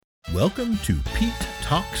Welcome to Pete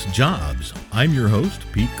Talks Jobs. I'm your host,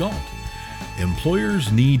 Pete Galt.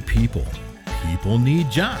 Employers need people. People need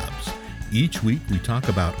jobs. Each week we talk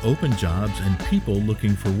about open jobs and people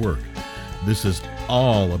looking for work. This is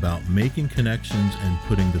all about making connections and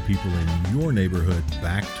putting the people in your neighborhood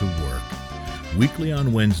back to work. Weekly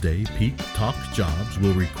on Wednesday, Pete Talks Jobs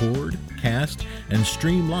will record, cast, and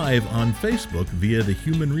stream live on Facebook via the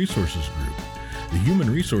Human Resources Group. The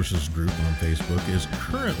Human Resources Group on Facebook is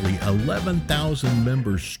currently 11,000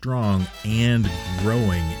 members strong and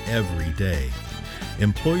growing every day.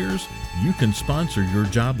 Employers, you can sponsor your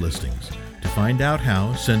job listings. To find out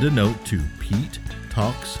how, send a note to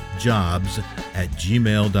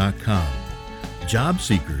petetalksjobs@gmail.com. Job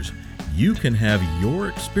seekers, you can have your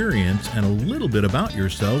experience and a little bit about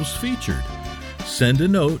yourselves featured. Send a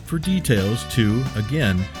note for details to,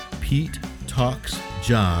 again,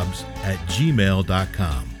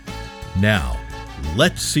 petetalksjobs@gmail.com. Now,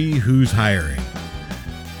 let's see who's hiring.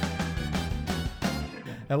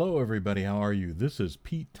 Hello, everybody. How are you? This is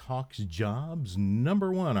Pete Talks Jobs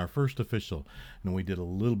 #1, our first official. And we did a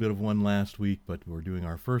little bit of one last week, but we're doing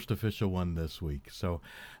our first official one this week. So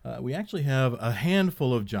we actually have a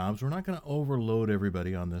handful of jobs. We're not going to overload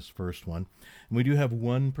everybody on this first one. And we do have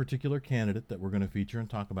one particular candidate that we're going to feature and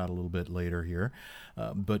talk about a little bit later here.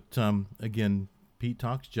 Again, Pete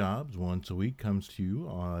Talks Jobs once a week comes to you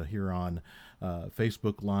here on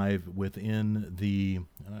Facebook Live within the,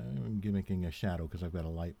 I'm gimmicking a shadow because I've got a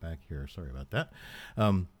light back here. Sorry about that.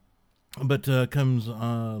 Comes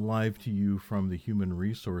live to you from the Human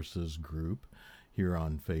Resources Group here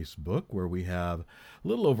on Facebook, where we have a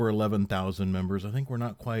little over 11,000 members. I think we're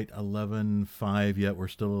not quite 11,500 yet. We're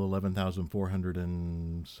still 11,400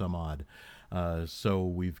 and some odd. So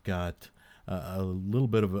we've got a little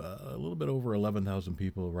bit over 11,000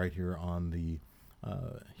 people right here on the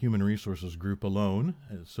Human Resources Group alone.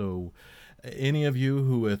 So any of you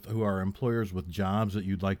who are employers with jobs that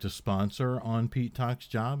you'd like to sponsor on Pete Talks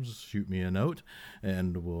Jobs, shoot me a note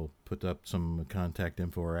and we'll put up some contact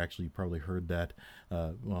info. Or actually, you probably heard that.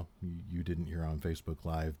 You didn't hear on Facebook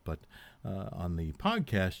Live, but on the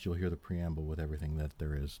podcast, you'll hear the preamble with everything that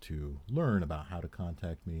there is to learn about how to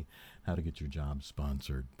contact me, how to get your job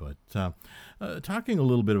sponsored. But talking a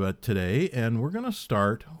little bit about today, and we're going to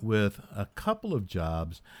start with a couple of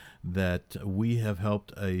jobs that we have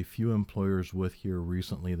helped a few employers with here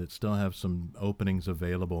recently that still have some openings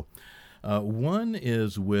available. One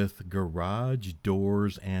is with Garage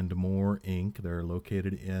Doors and More, Inc. They're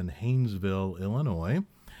located in Haynesville, Illinois,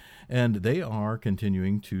 and they are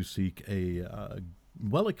continuing to seek a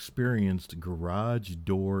well-experienced garage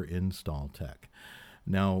door install tech.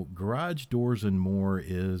 Now, Garage Doors and More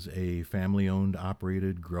is a family-owned,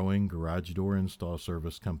 operated, growing garage door install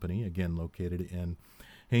service company, again located in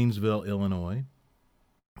Haynesville, Illinois.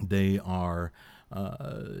 They are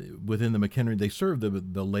within the McHenry. They serve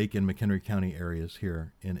the Lake and McHenry County areas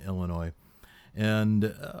here in Illinois,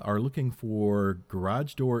 and are looking for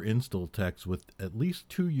garage door install techs with at least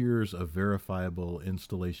 2 years of verifiable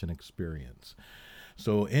installation experience.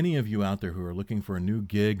 So any of you out there who are looking for a new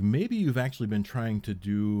gig, maybe you've actually been trying to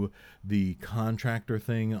do the contractor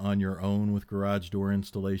thing on your own with garage door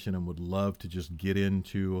installation and would love to just get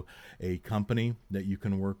into a company that you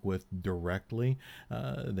can work with directly.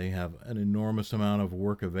 They have an enormous amount of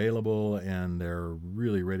work available and they're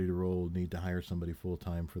really ready to roll, need to hire somebody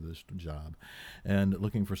full-time for this job. And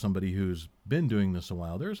looking for somebody who's been doing this a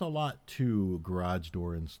while. There's a lot to garage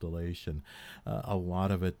door installation. A lot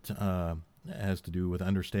of it has to do with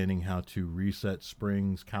understanding how to reset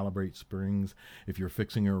springs, calibrate springs. If you're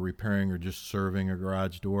fixing or repairing or just serving a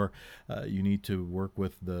garage door, you need to work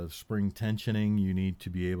with the spring tensioning. You need to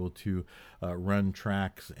be able to run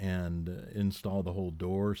tracks and install the whole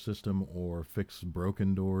door system or fix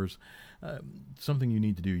broken doors. Something you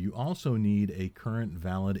need to do. You also need a current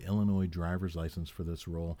valid Illinois driver's license for this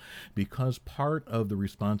role, because part of the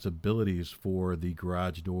responsibilities for the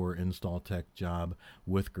garage door install tech job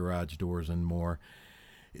with Garage Doors and More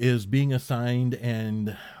is being assigned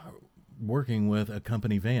and working with a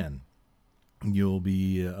company van. You'll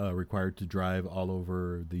be required to drive all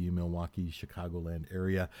over the Milwaukee, Chicagoland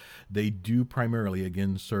area. They do primarily,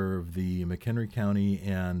 again, serve the McHenry County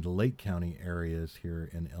and Lake County areas here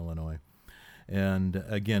in Illinois. And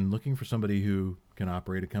again, looking for somebody who can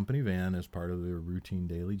operate a company van as part of their routine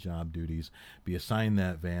daily job duties, be assigned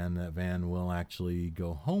that van. That van will actually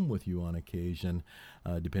go home with you on occasion,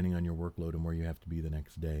 depending on your workload and where you have to be the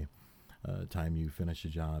next day, time you finish a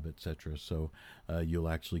job, etc. So you'll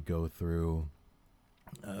actually go through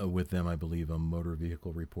with them, I believe, a motor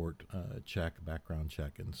vehicle report check, background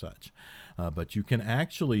check, and such. But you can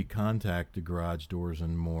actually contact Garage Doors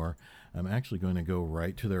and More. I'm actually going to go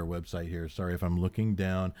right to their website here. Sorry if I'm looking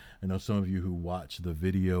down. I know some of you who watch the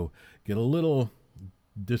video get a little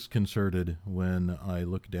disconcerted when I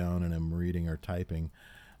look down and I'm reading or typing,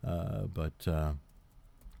 and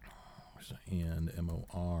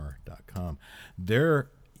MOR.com. Their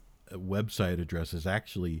website address is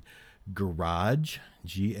actually Garage,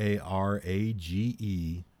 Garage,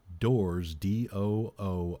 Doors, DOORS,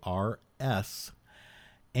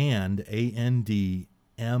 and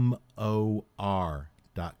ANDMOR.com.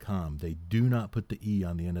 They do not put the E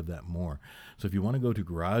on the end of that more. So if you want to go to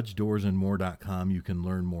GarageDoorsAndMore.com, you can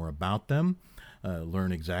learn more about them,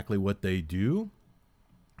 learn exactly what they do,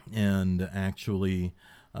 and actually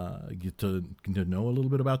get to know a little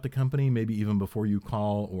bit about the company, maybe even before you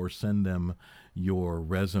call or send them your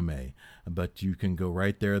resume. But you can go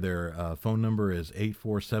right there. Their phone number is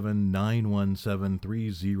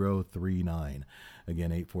 847-917-3039.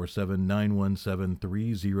 Again,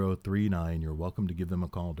 847-917-3039. You're welcome to give them a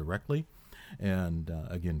call directly. And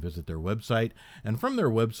again, visit their website. And from their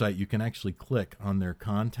website, you can actually click on their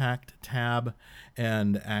contact tab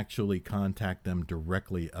and actually contact them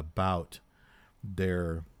directly about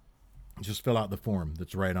just fill out the form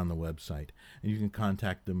that's right on the website. And you can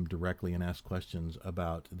contact them directly and ask questions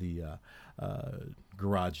about the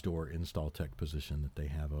garage door install tech position that they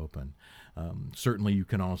have open. Certainly, you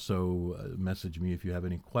can also message me if you have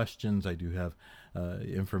any questions. I do have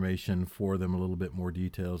information for them, a little bit more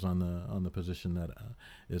details on the position that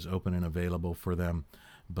is open and available for them.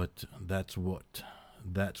 But that's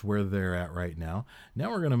where they're at right now. Now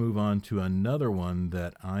we're going to move on to another one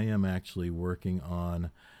that I am actually working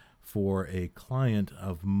on for a client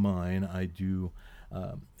of mine. I do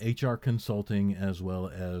HR consulting as well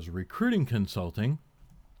as recruiting consulting.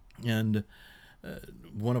 And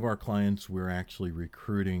one of our clients we're actually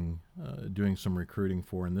doing some recruiting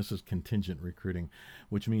for, and this is contingent recruiting,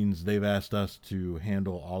 which means they've asked us to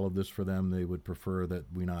handle all of this for them. They would prefer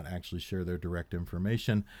that we not actually share their direct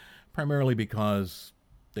information, primarily because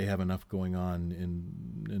they have enough going on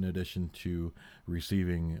in addition to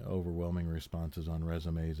receiving overwhelming responses on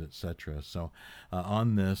resumes, etc. So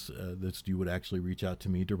on this you would actually reach out to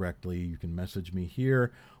me directly. You can message me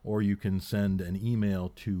here, or you can send an email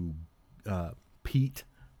to Pete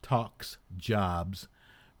Talks Jobs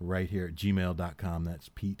right here at gmail.com. That's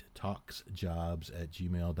Pete Talks Jobs at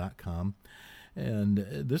gmail.com. And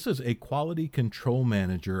this is a quality control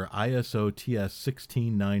manager, ISO TS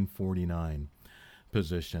 16949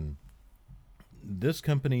 position. This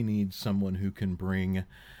company needs someone who can bring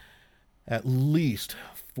at least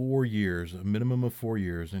 4 years, a minimum of 4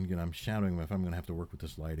 years, and again, I'm shouting if I'm going to have to work with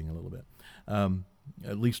this lighting a little bit,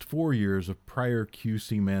 at least 4 years of prior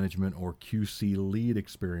QC management or QC lead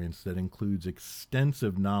experience that includes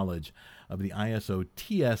extensive knowledge of the ISO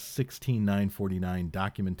TS 16949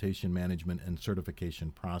 documentation management and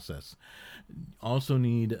certification process. Also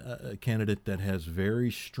need a candidate that has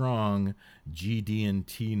very strong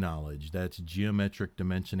GD&T knowledge. That's geometric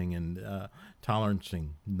dimensioning and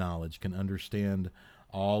tolerancing knowledge, can understand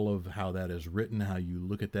all of how that is written, how you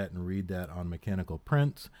look at that and read that on mechanical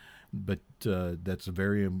prints. But that's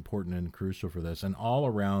very important and crucial for this, and all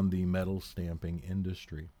around the metal stamping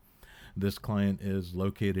industry. This client is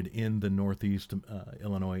located in the Northeast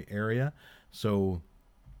Illinois area. So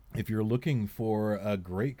if you're looking for a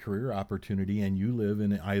great career opportunity and you live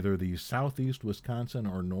in either the Southeast Wisconsin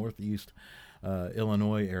or Northeast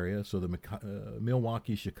Illinois area, so the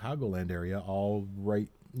Milwaukee, Chicagoland area, all right,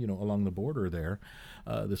 along the border there,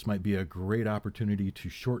 this might be a great opportunity to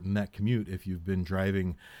shorten that commute if you've been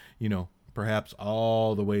driving, perhaps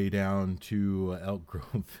all the way down to Elk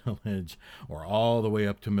Grove Village or all the way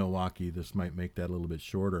up to Milwaukee. This might make that a little bit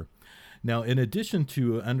shorter. Now, in addition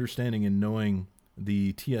to understanding and knowing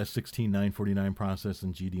the TS 16949 process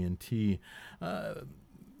and GD&T,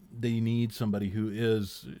 they need somebody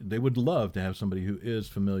they would love to have somebody who is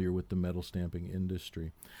familiar with the metal stamping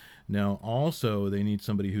industry. Now, also, they need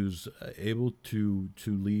somebody who's able to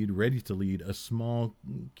ready to lead a small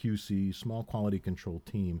QC, small quality control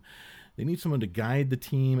team. They need someone to guide the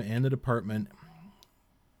team and the department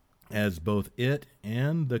as both it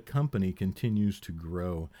and the company continues to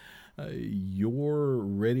grow. You're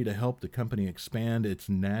ready to help the company expand its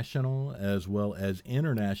national as well as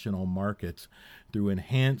international markets through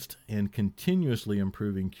enhanced and continuously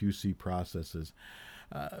improving QC processes.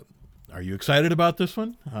 Are you excited about this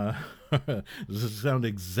one? Does this sound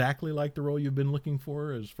exactly like the role you've been looking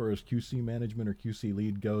for as far as QC management or QC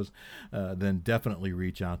lead goes? Then definitely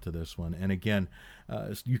reach out to this one. And again,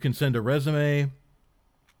 you can send a resume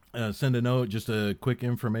Send a note, just a quick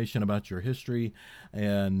information about your history,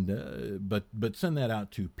 and but send that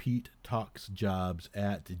out to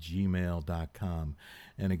petetalksjobs@gmail.com.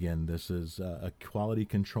 And again, this is a quality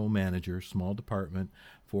control manager, small department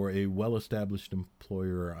for a well-established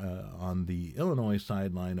employer on the Illinois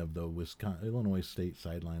sideline of the Illinois state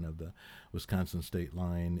sideline of the Wisconsin state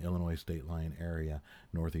line, Illinois state line area,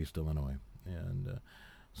 Northeast Illinois, and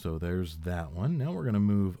so there's that one. Now we're going to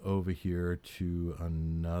move over here to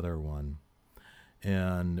another one.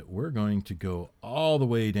 And we're going to go all the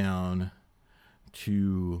way down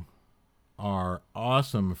to our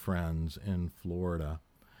awesome friends in Florida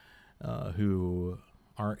who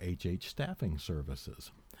are HH Staffing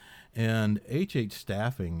Services. And HH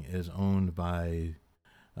Staffing is owned by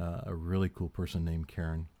a really cool person named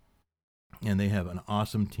Karen. And they have an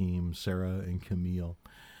awesome team, Sarah and Camille.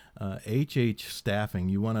 HH Staffing,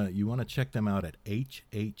 you wanna check them out at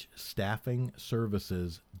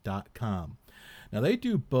hhstaffingservices.com. Now they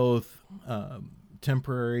do both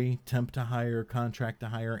temporary, temp to hire, contract to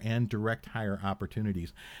hire, and direct hire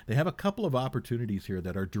opportunities. They have a couple of opportunities here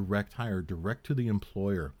that are direct hire, direct to the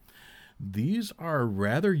employer. These are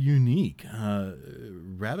rather unique,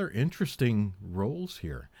 rather interesting roles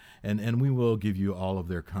here. And we will give you all of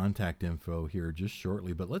their contact info here just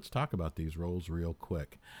shortly, but let's talk about these roles real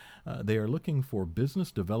quick. They are looking for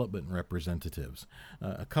business development representatives,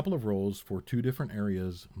 a couple of roles for two different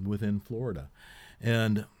areas within Florida.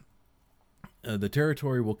 And the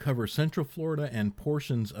territory will cover Central Florida and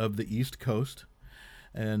portions of the East Coast.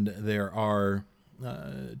 And there are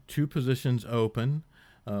two positions open.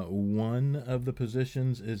 One of the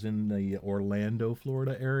positions is in the Orlando,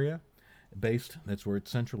 Florida area based. That's where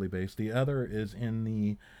it's centrally based. The other is in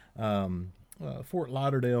the Fort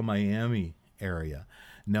Lauderdale, Miami area.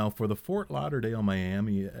 Now, for the Fort Lauderdale,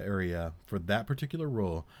 Miami area, for that particular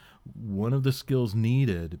role, one of the skills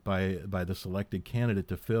needed by the selected candidate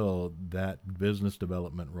to fill that business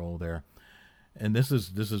development role there, and this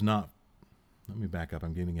is not, let me back up,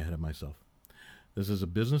 I'm getting ahead of myself. This is a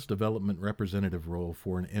business development representative role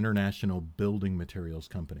for an international building materials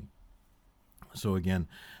company. So again,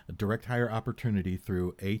 a direct hire opportunity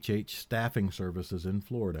through HH Staffing Services in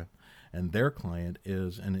Florida, and their client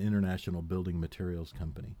is an international building materials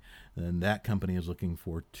company. And that company is looking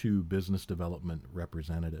for two business development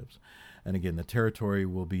representatives. And again, the territory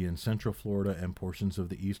will be in Central Florida and portions of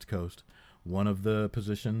the East Coast. One of the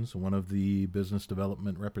positions, one of the business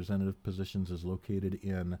development representative positions is located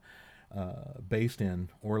in based in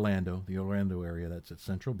Orlando, the Orlando area. That's its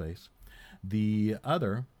central base. The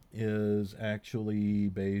other is actually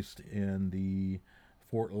based in the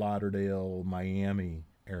Fort Lauderdale, Miami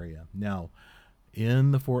area. Now,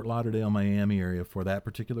 in the Fort Lauderdale, Miami area, for that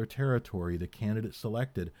particular territory, the candidate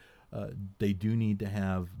selected, they do need to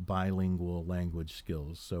have bilingual language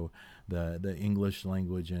skills. So the English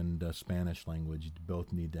language and Spanish language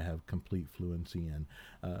both need to have complete fluency in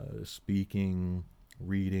speaking,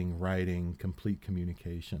 reading, writing, complete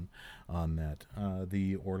communication on that.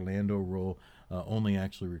 The Orlando role only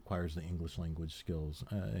actually requires the English language skills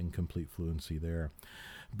and complete fluency there.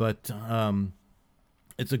 But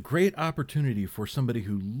it's a great opportunity for somebody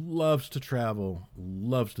who loves to travel,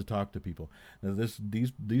 loves to talk to people. Now,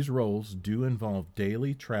 these roles do involve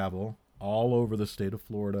daily travel all over the state of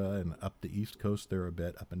Florida and up the East Coast there a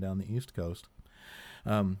bit, up and down the East Coast.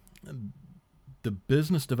 The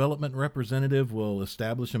business development representative will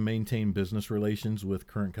establish and maintain business relations with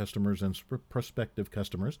current customers and prospective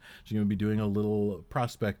customers. So you're going to be doing a little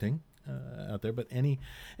prospecting out there, but any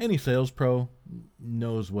sales pro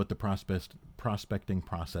knows what the prospecting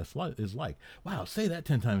process is like. Wow, say that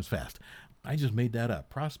 10 times fast. I just made that up.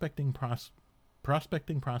 Prospecting process. I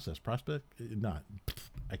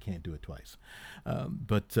can't do it twice.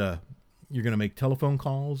 But you're going to make telephone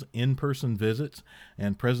calls, in-person visits,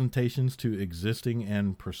 and presentations to existing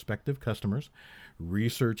and prospective customers,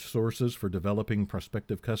 research sources for developing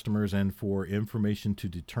prospective customers, and for information to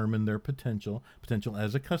determine their potential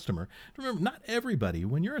as a customer. Remember, not everybody,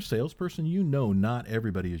 when you're a salesperson, not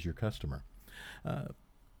everybody is your customer.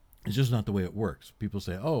 It's just not the way it works. People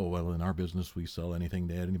say, oh, well, in our business, we sell anything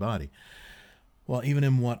to anybody. Well, even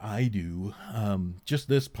in what I do, just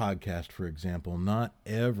this podcast, for example, not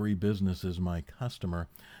every business is my customer.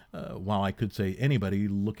 While I could say anybody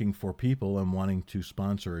looking for people and wanting to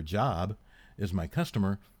sponsor a job is my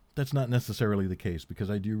customer, that's not necessarily the case, because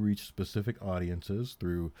I do reach specific audiences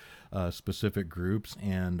through specific groups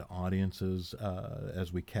and audiences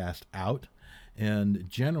as we cast out. And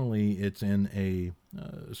generally, it's in a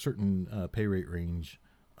certain pay rate range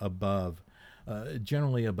above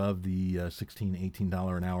Generally above the $16,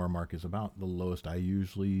 $18 an hour mark is about the lowest I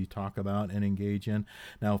usually talk about and engage in.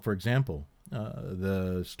 Now, for example,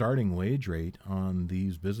 the starting wage rate on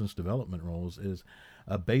these business development roles is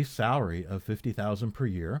a base salary of 50,000 per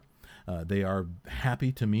year. They are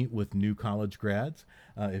happy to meet with new college grads.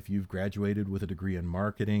 If you've graduated with a degree in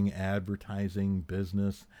marketing, advertising,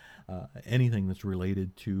 business, anything that's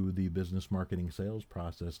related to the business marketing sales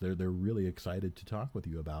process, they're really excited to talk with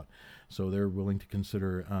you about. So they're willing to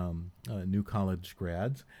consider new college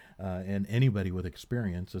grads and anybody with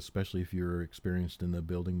experience, especially if you're experienced in the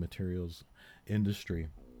building materials industry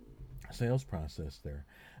sales process there.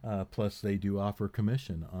 Plus, they do offer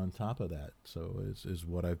commission on top of that. So is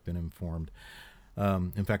what I've been informed.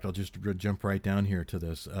 In fact, I'll just jump right down here to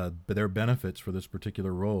this. But their benefits for this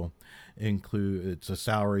particular role include it's a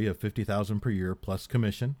salary of 50,000 per year plus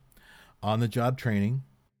commission, on the job training,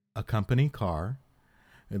 a company car.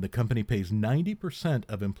 And the company pays 90%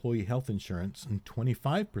 of employee health insurance and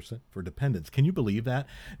 25% for dependents. Can you believe that?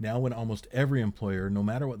 Now, when almost every employer, no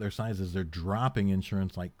matter what their size is, they're dropping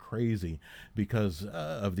insurance like crazy because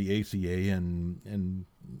of the ACA and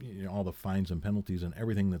all the fines and penalties and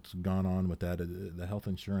everything that's gone on with that. The health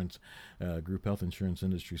insurance, group health insurance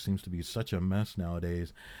industry seems to be such a mess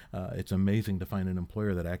nowadays. It's amazing to find an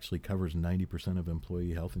employer that actually covers 90% of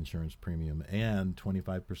employee health insurance premium and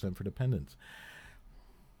 25% for dependents.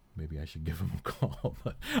 Maybe I should give them a call,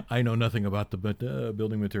 but I know nothing about the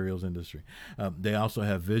building materials industry. They also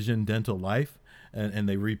have vision, dental, life, and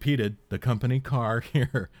they repeated the company car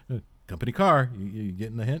here. Company car, you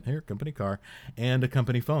getting the hint here? Company car, and a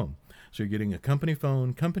company phone. So you're getting a company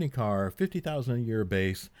phone, company car, 50,000 a year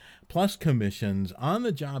base, plus commissions, on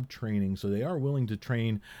the job training. So they are willing to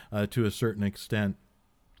train to a certain extent.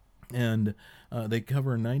 And they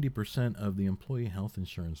cover 90% of the employee health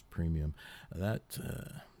insurance premium. That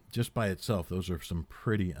just by itself, those are some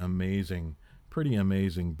pretty amazing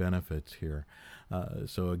benefits here.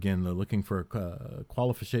 So again, they're looking for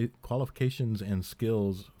qualifications and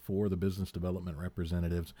skills for the business development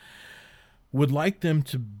representatives. Would like them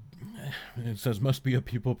to, it says, must be a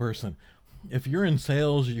people person. If you're in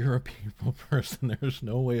sales, you're a people person. There's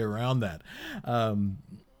no way around that.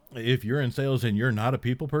 If you're in sales and you're not a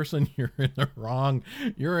people person, you're in the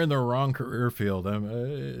wrong career field.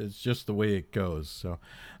 It's just the way it goes. So,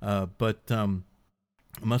 but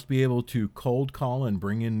must be able to cold call and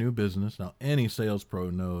bring in new business. Now, any sales pro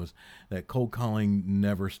knows that cold calling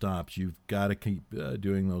never stops. You've got to keep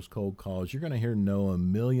doing those cold calls. You're going to hear no a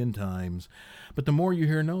million times, but the more you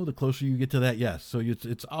hear no, the closer you get to that yes. So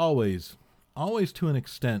it's always to an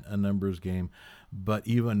extent a numbers game, but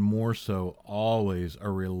even more so, always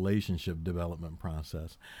a relationship development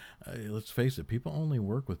process. Let's face it, people only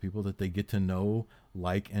work with people that they get to know,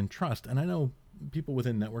 like, and trust. And I know people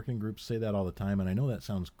within networking groups say that all the time, and I know that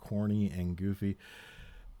sounds corny and goofy,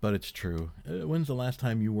 but it's true. When's the last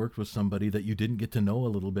time you worked with somebody that you didn't get to know a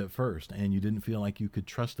little bit first and you didn't feel like you could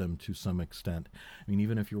trust them to some extent? I mean,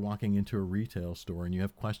 even if you're walking into a retail store and you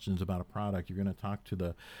have questions about a product, you're going to talk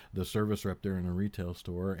to the service rep there in a retail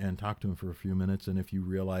store and talk to them for a few minutes. And if you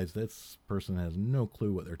realize this person has no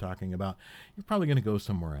clue what they're talking about, you're probably going to go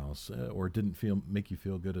somewhere else, or it didn't make you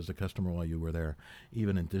feel good as a customer while you were there.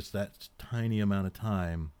 Even in just that tiny amount of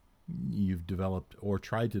time, you've developed or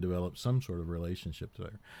tried to develop some sort of relationship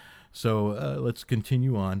there. So let's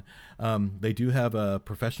continue on. They do have a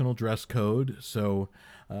professional dress code, so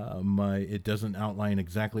it doesn't outline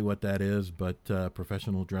exactly what that is, but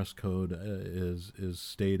professional dress code is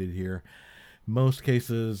stated here. Most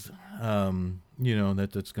cases,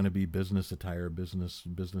 that's going to be business attire, business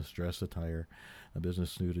dress attire, a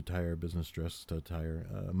business suit attire, business dress attire.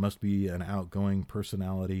 Must be an outgoing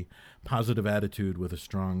personality, positive attitude with a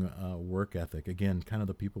strong work ethic. Again, kind of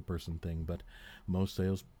the people person thing, but most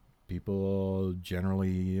sales people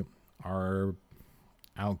generally are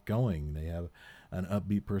outgoing. They have an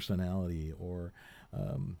upbeat personality, or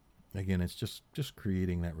again, it's just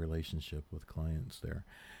creating that relationship with clients there.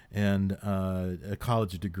 And a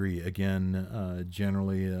college degree, again,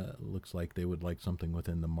 generally looks like they would like something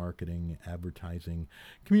within the marketing, advertising,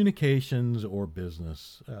 communications, or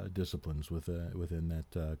business disciplines within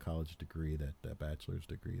that college degree, that bachelor's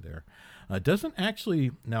degree there. Doesn't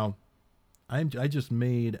actually, now, I just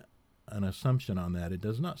made an assumption on that. It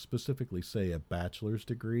does not specifically say a bachelor's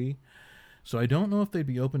degree. So I don't know if they'd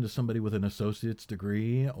be open to somebody with an associate's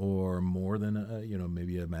degree or more than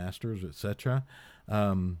maybe a master's, etc.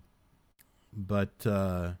 But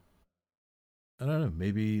I don't know.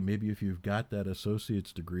 Maybe if you've got that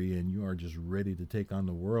associate's degree and you are just ready to take on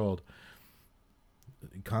the world,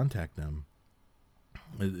 contact them.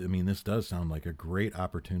 I mean, this does sound like a great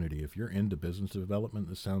opportunity. If you're into business development,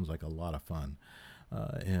 this sounds like a lot of fun.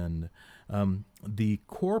 And the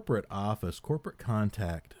corporate office, corporate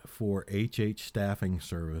contact for HH Staffing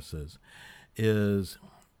Services is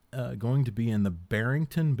going to be in the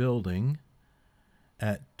Barrington Building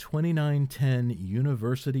at 2910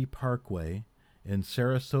 University Parkway in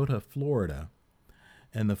Sarasota, Florida.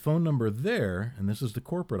 And the phone number there, and this is the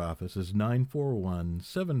corporate office, is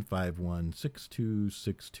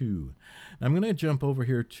 941-751-6262. I'm going to jump over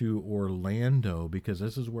here to Orlando because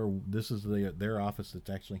this is their office that's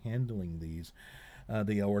actually handling these.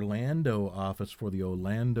 The Orlando office for the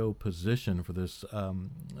Orlando position for this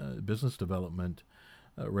business development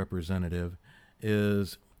representative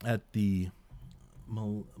is at the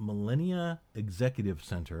Millennia Executive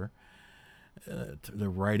Center. The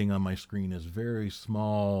writing on my screen is very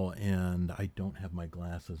small, and I don't have my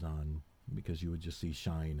glasses on because you would just see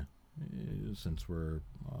shine since we're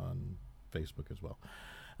on Facebook as well.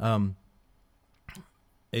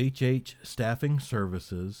 HH Staffing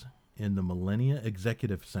Services in the Millennia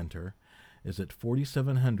Executive Center is at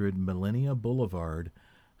 4700 Millennia Boulevard,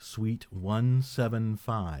 Suite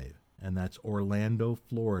 175, and that's Orlando,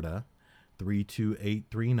 Florida,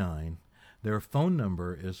 32839. Their phone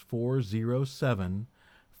number is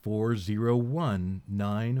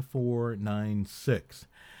 407-401-9496.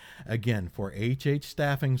 Again, for HH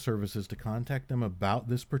Staffing Services, to contact them about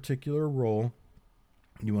this particular role,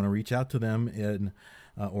 you want to reach out to them in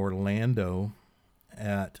Orlando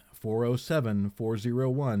at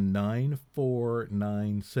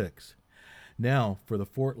 407-401-9496. Now, for the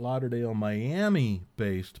Fort Lauderdale,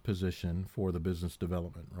 Miami-based position for the business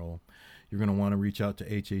development role, you're going to want to reach out to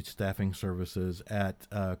HH Staffing Services at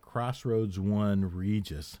Crossroads 1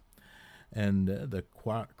 Regis. And the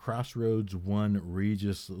Crossroads 1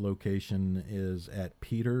 Regis location is at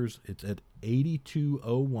Peters. It's at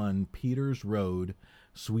 8201 Peters Road,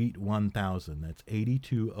 Suite 1000. That's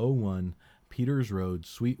 8201 Peters Road,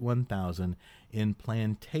 Suite 1000 in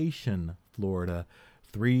Plantation, Florida,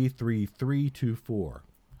 33324.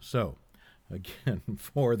 So, again,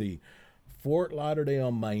 for the Fort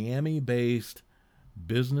Lauderdale, Miami-based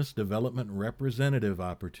business development representative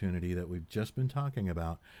opportunity that we've just been talking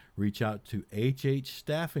about, reach out to HH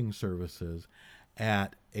Staffing Services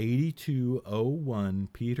at 8201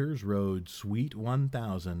 Peters Road, Suite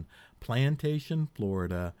 1000, Plantation,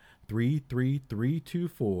 Florida,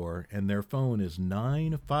 33324, and their phone is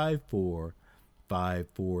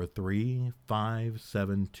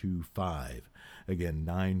 954-543-5725. Again,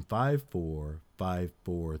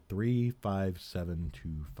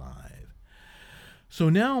 954-543-5725. So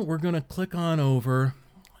now we're going to click on over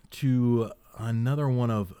to another one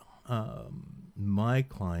of my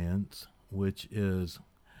clients, which is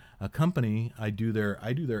a company. I do their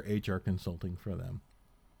HR consulting for them.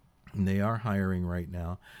 And they are hiring right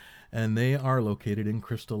now, and they are located in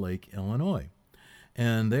Crystal Lake, Illinois.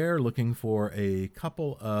 And they're looking for a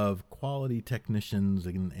couple of quality technicians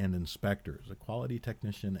and inspectors, a quality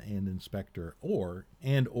technician and inspector, or.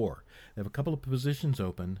 They have a couple of positions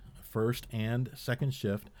open, first and second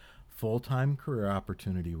shift, full-time career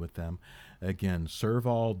opportunity with them. Again,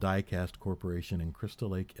 Servall Diecast Corporation in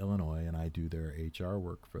Crystal Lake, Illinois, and I do their HR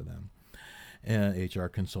work for them, HR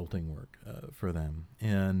consulting work for them.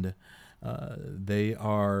 And they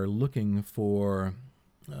are looking for,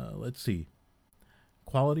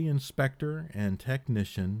 quality inspector and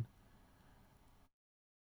technician.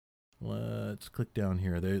 Let's click down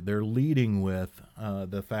here. They're leading with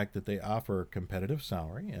the fact that they offer competitive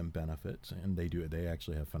salary and benefits, and they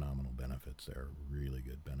actually have phenomenal benefits. They're really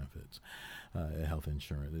good benefits. Health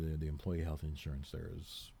insurance, the employee health insurance there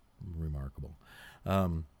is remarkable,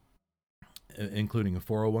 including a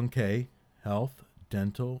 401k, health,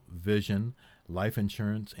 dental, vision, life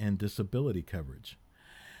insurance, and disability coverage.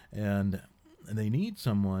 And they need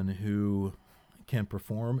someone who can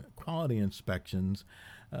perform quality inspections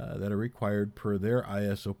that are required per their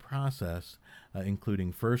ISO process,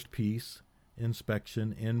 including first piece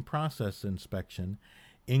inspection, in-process inspection,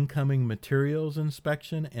 incoming materials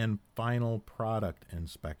inspection, and final product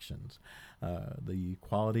inspections. The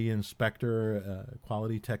quality inspector,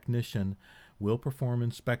 quality technician will perform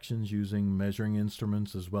inspections using measuring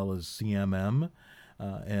instruments as well as CMM,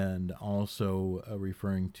 and also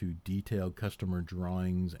referring to detailed customer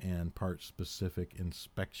drawings and part-specific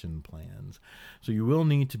inspection plans. So you will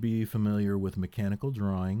need to be familiar with mechanical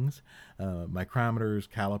drawings, micrometers,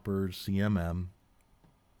 calipers, CMM,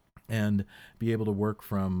 and be able to work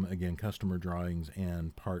from, again, customer drawings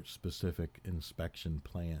and part-specific inspection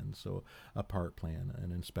plans. So a part plan,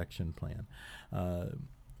 an inspection plan.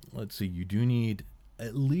 You do need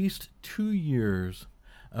at least 2 years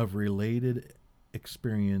of related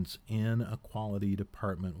experience in a quality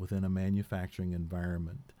department within a manufacturing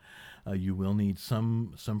environment. You will need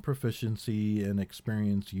some proficiency and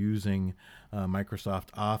experience using Microsoft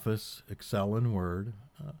Office, Excel, and Word.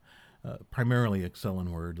 Primarily Excel and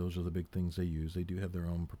Word. Those are the big things they use. They do have their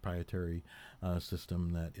own proprietary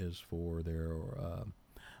system that is for their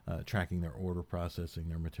tracking their order processing,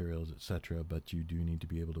 their materials, etc. But you do need to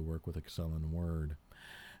be able to work with Excel and Word.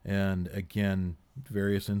 And again,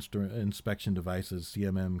 various inspection devices,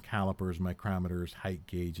 CMM calipers, micrometers, height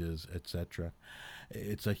gauges, etc.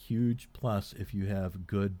 It's a huge plus if you have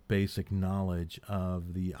good basic knowledge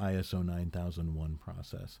of the ISO 9001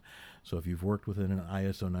 process. So if you've worked within an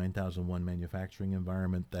ISO 9001 manufacturing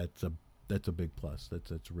environment, that's a big plus.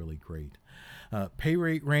 That's really great. Pay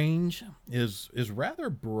rate range is rather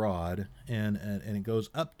broad, and it goes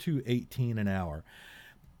up to $18 an hour.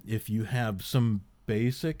 If you have some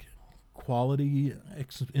basic quality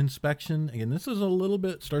inspection, again, this is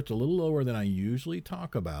starts a little lower than I usually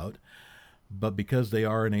talk about, but because they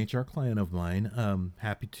are an HR client of mine, I'm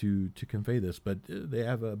happy to convey this. But they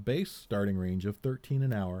have a base starting range of $13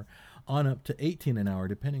 an hour on up to $18 an hour,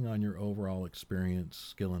 depending on your overall experience,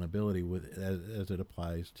 skill, and ability as it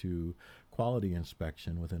applies to quality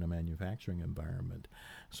inspection within a manufacturing environment.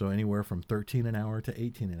 So anywhere from $13 an hour to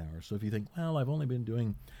 $18 an hour. So if you think, well, I've only been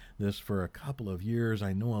doing this for a couple of years,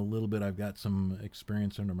 I know a little bit, I've got some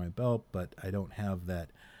experience under my belt, but I don't have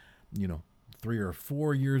that, 3 or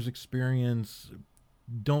 4 years experience,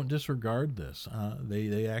 don't disregard this.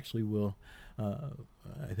 They actually will,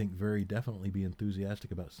 I think, very definitely be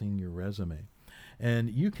enthusiastic about seeing your resume.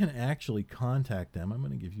 And you can actually contact them. I'm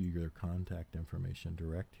going to give you their contact information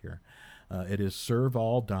direct here. It is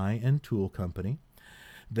Servall Die and Tool Company.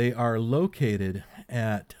 They are located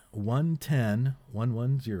at 110,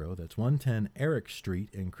 that's 110 Eric Street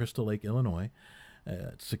in Crystal Lake, Illinois,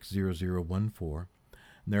 at 60014.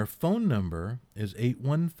 And their phone number is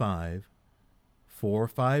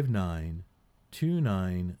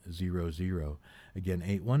 815-459-2900. Again,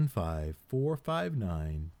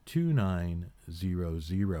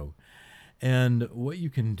 815-459-2900. And what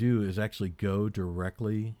you can do is actually go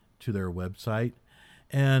directly to their website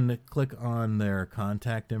and click on their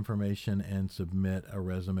contact information and submit a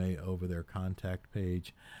resume over their contact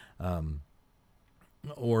page.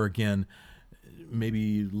 Or again,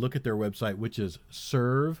 maybe look at their website, which is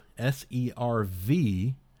serv,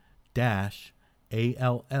 S-E-R-V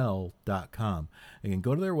 -all.com. Again,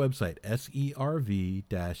 go to their website,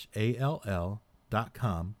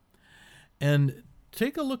 serv-all.com, and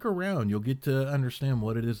take a look around. You'll get to understand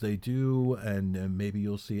what it is they do, and maybe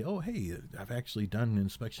you'll see, oh, hey, I've actually done an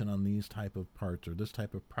inspection on these type of parts or this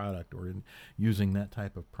type of product or using that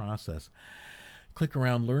type of process. Click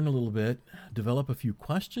around, learn a little bit, develop a few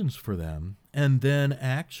questions for them, and then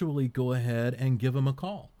actually go ahead and give them a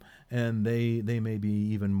call. And they may be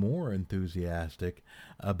even more enthusiastic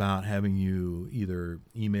about having you either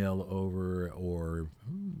email over or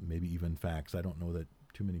maybe even fax. I don't know that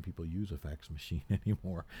too many people use a fax machine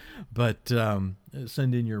anymore, but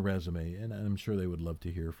send in your resume, and I'm sure they would love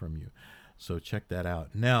to hear from you. So check that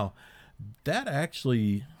out. Now, that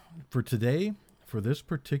actually, for today, for this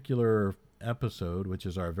particular episode, which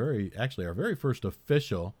is our very first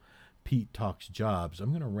official Pete Talks Jobs, I'm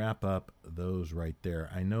going to wrap up those right there.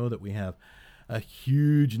 I know that we have a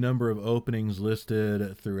huge number of openings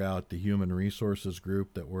listed throughout the human resources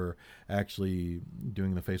group that we're actually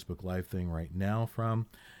doing the Facebook Live thing right now from.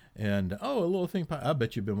 And, a little thing, I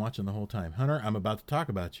bet you've been watching the whole time. Hunter, I'm about to talk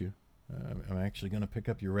about you. I'm actually going to pick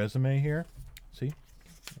up your resume here. See?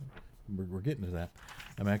 We're getting to that.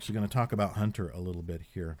 I'm actually going to talk about Hunter a little bit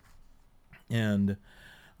here. And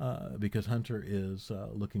because Hunter is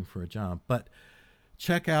looking for a job. But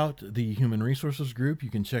check out the Human Resources group. You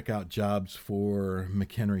can check out jobs for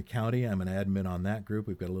McHenry County. I'm an admin on that group.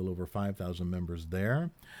 We've got a little over 5,000 members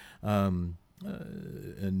there. In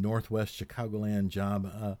Northwest Chicagoland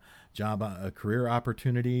job career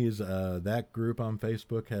opportunities. That group on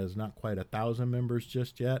Facebook has not quite 1,000 members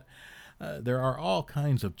just yet. There are all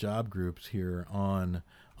kinds of job groups here on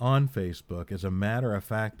Facebook. As a matter of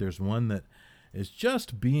fact, there's one that is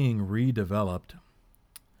just being redeveloped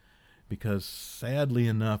because, sadly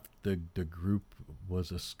enough, the group was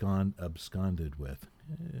absconded with.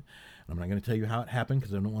 I'm not going to tell you how it happened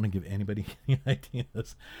because I don't want to give anybody any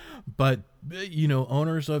ideas. But,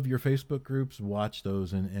 owners of your Facebook groups, watch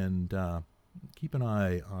those and keep an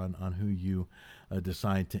eye on who you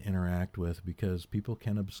decide to interact with, because people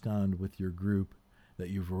can abscond with your group that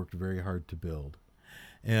you've worked very hard to build.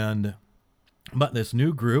 But this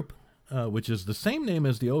new group, which is the same name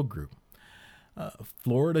as the old group,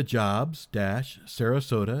 Florida Jobs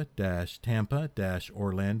Sarasota Tampa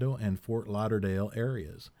Orlando and Fort Lauderdale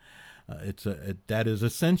areas. That is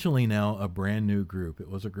essentially now a brand new group. It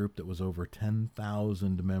was a group that was over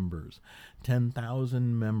 10,000 members.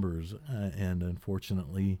 10,000 members, and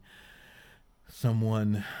unfortunately,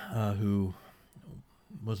 someone who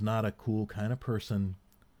was not a cool kind of person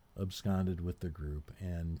absconded with the group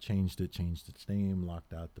and changed its name,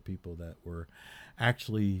 locked out the people that were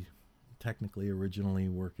actually technically originally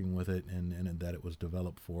working with it and that it was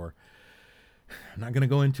developed for. I'm not going to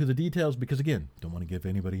go into the details because, again, don't want to give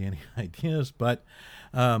anybody any ideas, but,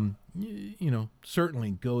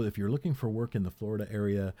 certainly go, if you're looking for work in the Florida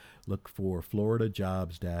area, look for Florida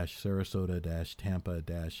Jobs Sarasota Tampa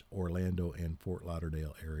Orlando and Fort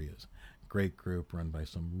Lauderdale areas. Great group run by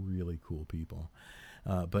some really cool people.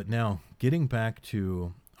 But now, getting back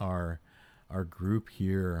to our group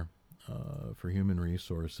here for human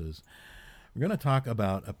resources, we're going to talk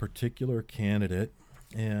about a particular candidate.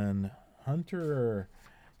 And Hunter,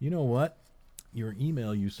 you know what? Your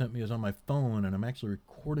email you sent me is on my phone, and I'm actually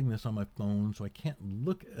recording this on my phone, so I can't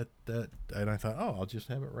look at that. And I thought, I'll just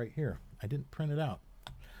have it right here. I didn't print it out.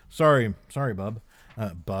 Sorry, Bub.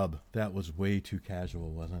 Bub, that was way too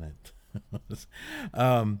casual, wasn't it?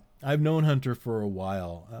 I've known Hunter for a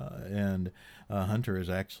while, and Hunter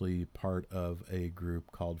is actually part of a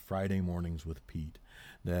group called Friday Mornings with Pete.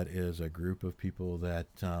 That is a group of people that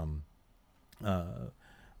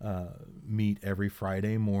meet every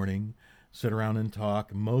Friday morning, sit around and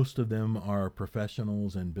talk. Most of them are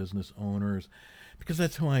professionals and business owners, because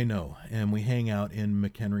that's who I know. And we hang out in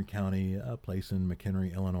McHenry County, a place in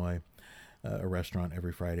McHenry, Illinois, a restaurant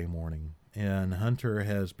every Friday morning. And Hunter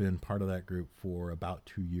has been part of that group for about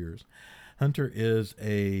 2 years. Hunter is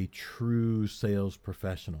a true sales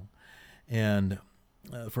professional. And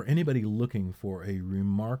for anybody looking for a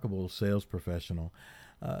remarkable sales professional,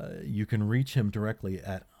 you can reach him directly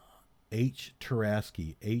at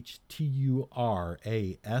Turasky, HTURASKY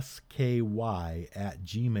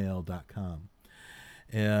 @gmail.com.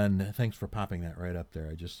 And thanks for popping that right up there.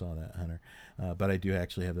 I just saw that, Hunter. But I do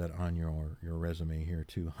actually have that on your resume here,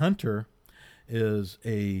 too. Hunter is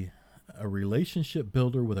a relationship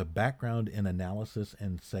builder with a background in analysis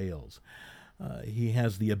and sales. He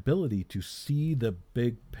has the ability to see the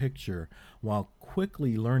big picture while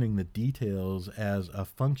quickly learning the details as a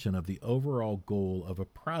function of the overall goal of a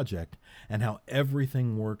project and how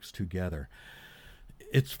everything works together.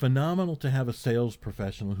 It's phenomenal to have a sales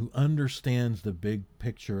professional who understands the big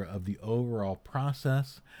picture of the overall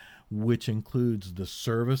process, which includes the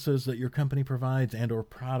services that your company provides and or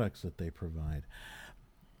products that they provide.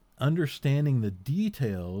 Understanding the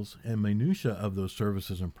details and minutia of those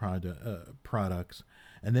services and products,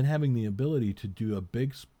 and then having the ability to do a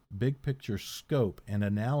big picture scope and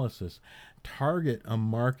analysis, target a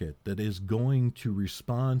market that is going to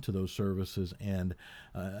respond to those services and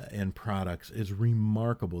products is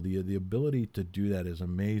remarkable. The ability to do that is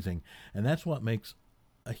amazing, and that's what makes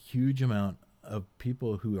a huge amount of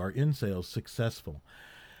people who are in sales successful.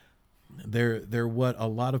 They're what a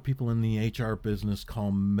lot of people in the HR business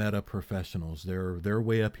call meta professionals. They're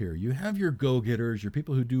way up here. You have your go-getters, your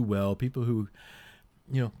people who do well, people who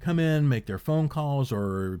come in, make their phone calls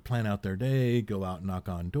or plan out their day, go out and knock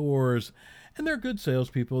on doors, and they're good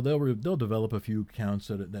salespeople. They'll develop a few accounts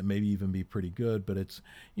that maybe even be pretty good, but it's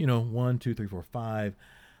 1, 2, 3, 4, 5.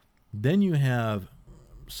 Then you have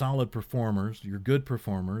solid performers, your good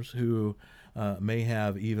performers who may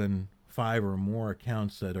have even 5 or more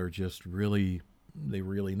accounts that are just they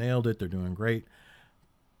really nailed it. They're doing great,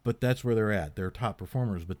 but that's where they're at. They're top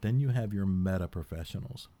performers. But then you have your meta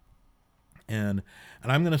professionals. And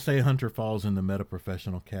I'm going to say Hunter falls in the meta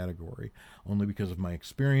professional category only because of my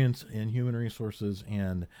experience in human resources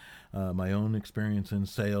and my own experience in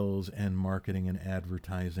sales and marketing and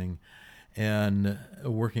advertising and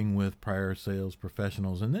working with prior sales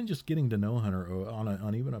professionals, and then just getting to know Hunter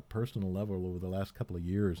on even a personal level over the last couple of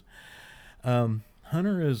years.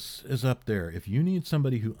 Hunter is up there. If you need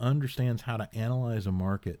somebody who understands how to analyze a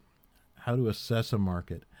market, how to assess a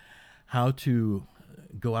market, how to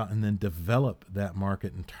go out and then develop that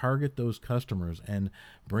market and target those customers and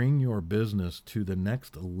bring your business to the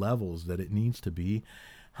next levels that it needs to be,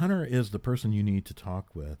 Hunter is the person you need to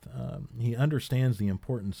talk with. He understands the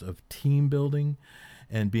importance of team building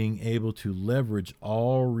and being able to leverage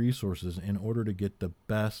all resources in order to get the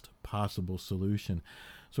best possible solution.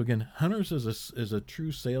 So again, Hunter is a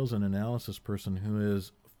true sales and analysis person who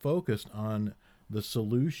is focused on the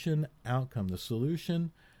solution outcome, the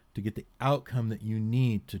solution to get the outcome that you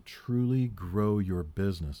need to truly grow your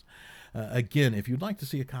business. Again, if you'd like to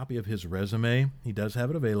see a copy of his resume, he does have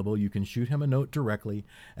it available. You can shoot him a note directly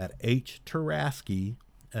at hturasky,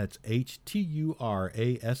 that's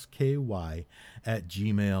HTURASKY, at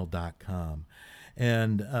gmail.com.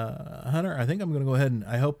 And Hunter, I think I'm going to go ahead and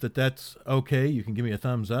I hope that that's okay. You can give me a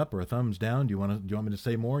thumbs up or a thumbs down. Do you want me to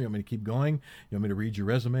say more? You want me to keep going? You want me to read your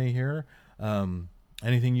resume here?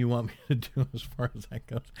 Anything you want me to do as far as that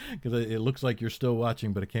goes? Because it looks like you're still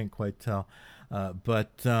watching, but I can't quite tell.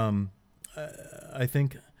 But I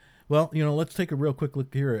think, well, let's take a real quick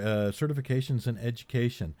look here. Certifications in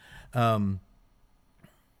education.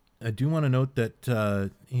 I do want to note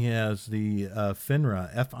that he has the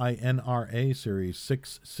FINRA, FINRA Series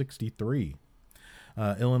 663,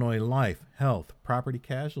 Illinois Life, Health, Property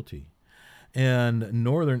Casualty, and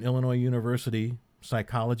Northern Illinois University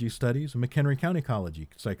Psychology Studies, McHenry County College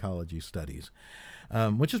Psychology Studies,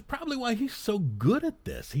 which is probably why he's so good at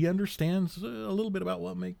this. He understands a little bit about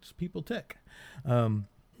what makes people tick.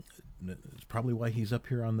 It's probably why he's up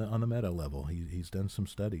here on the meta level. He's done some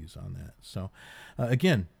studies on that. So,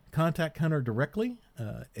 again, contact Hunter directly,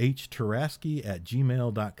 hturasky at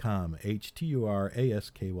gmail.com,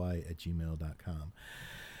 HTURASKY at gmail.com.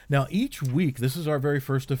 Now, each week, this is our very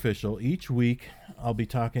first official, each week I'll be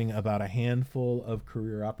talking about a handful of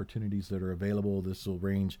career opportunities that are available. This will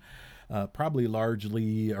range probably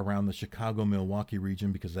largely around the Chicago-Milwaukee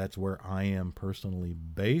region because that's where I am personally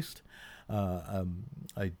based. I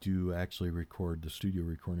do actually record the studio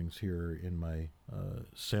recordings here in my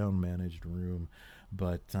sound-managed room,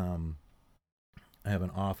 but I have an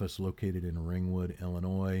office located in Ringwood,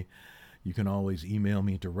 Illinois. You can always email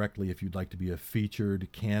me directly if you'd like to be a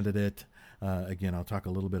featured candidate. Again, I'll talk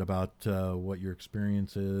a little bit about what your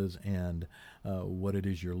experience is and what it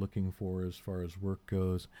is you're looking for as far as work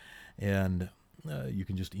goes. And you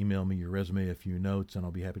can just email me your resume, a few notes, and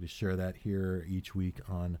I'll be happy to share that here each week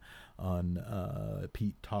on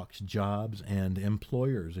Pete Talks Jobs and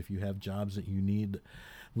Employers. If you have jobs that you need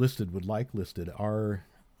listed, would like listed, our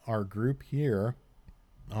group here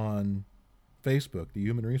on Facebook, the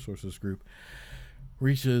Human Resources Group,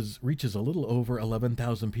 reaches a little over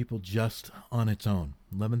 11,000 people just on its own.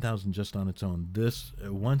 11,000 just on its own.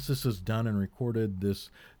 Once this is done and recorded, the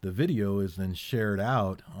video is then shared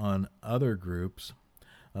out on other groups,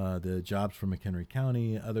 the Jobs from McHenry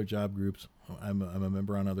County, other job groups. I'm a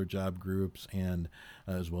member on other job groups, and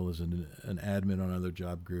as well as an admin on other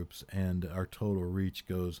job groups. And our total reach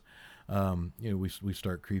goes, we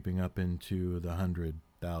start creeping up into the 100,000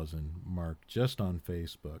 mark just on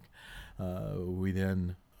Facebook. We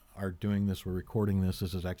then are doing this. We're recording this.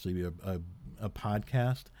 This is actually a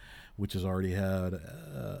podcast, which has already had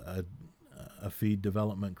a feed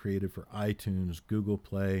development created for iTunes, Google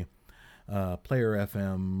Play, Player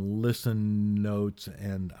FM, Listen Notes,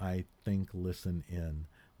 and I think Listen FM,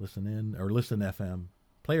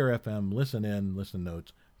 Player FM, Listen In, Listen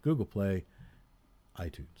Notes, Google Play,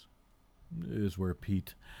 iTunes is where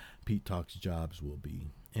Pete Talks Jobs will be.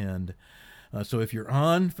 And so if you're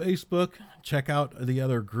on Facebook, check out the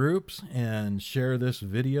other groups and share this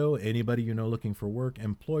video. Anybody you know looking for work,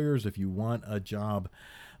 employers, if you want a job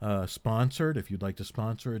sponsored, if you'd like to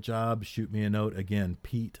sponsor a job, shoot me a note. Again,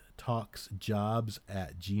 PeteTalksJobs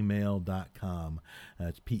at gmail.com.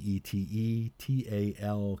 That's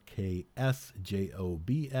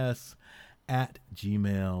PeteTalksJobs at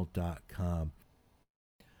gmail.com.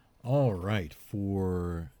 All right,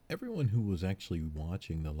 for everyone who was actually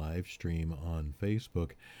watching the live stream on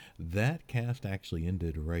Facebook, that cast actually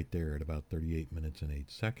ended right there at about 38 minutes and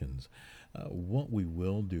 8 seconds. What we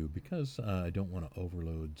will do, because I don't want to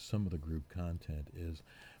overload some of the group content, is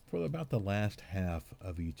for about the last half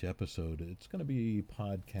of each episode, it's going to be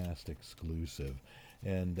podcast exclusive.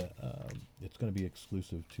 And it's going to be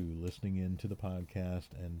exclusive to listening into the podcast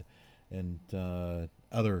and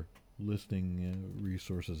other listening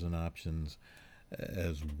resources and options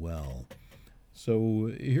as well.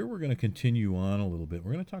 So here we're going to continue on a little bit.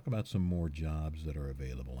 We're going to talk about some more jobs that are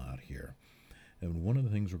available out here. And one of the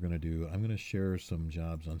things we're going to do, I'm going to share some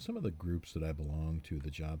jobs on some of the groups that I belong to, the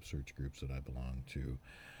job search groups that I belong to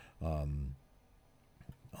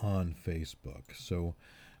on Facebook. So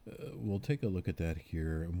we'll take a look at that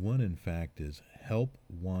here. One, in fact, is Help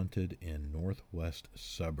Wanted in Northwest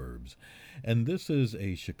Suburbs. And this is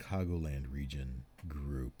a Chicagoland region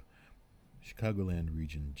group, Chicagoland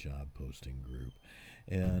region job posting group.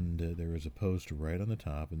 And there is a post right on the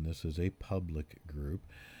top, and this is a public group.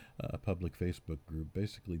 A public Facebook group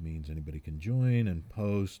basically means anybody can join and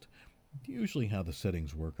post, usually how the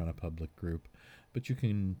settings work on a public group. But you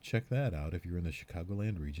can check that out if you're in the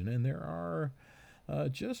Chicagoland region. And there are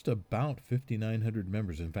Just about 5,900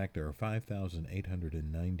 members. In fact, there are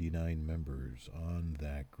 5,899 members on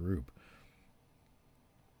that group.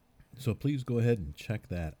 So please go ahead and check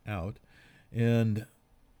that out. And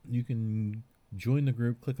you can join the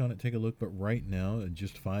group, click on it, take a look. But right now,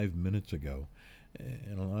 just 5 minutes ago,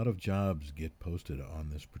 and a lot of jobs get posted on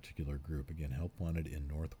this particular group. Again, Help Wanted in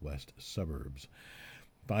Northwest Suburbs.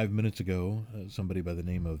 5 minutes ago, somebody by the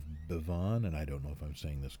name of Bivon, and I don't know if I'm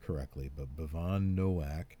saying this correctly, but Bivon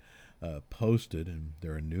Nowak posted, and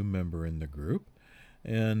they're a new member in the group,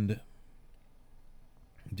 and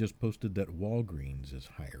just posted that Walgreens is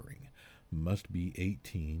hiring. Must be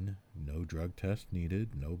 18, no drug test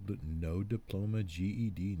needed, no diploma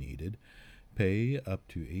GED needed. Pay up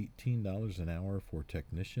to $18 an hour for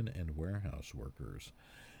technician and warehouse workers.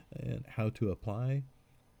 And how to apply?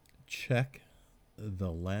 Check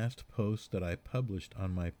the last post that I published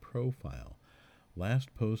on my profile,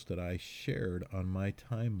 last post that I shared on my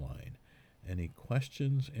timeline. Any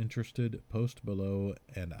questions, interested, post below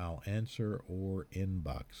and I'll answer or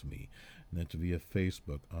inbox me. And that's via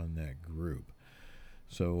Facebook on that group.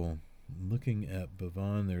 So looking at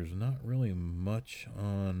Bivon, there's not really much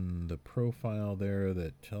on the profile there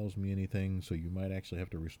that tells me anything, so you might actually have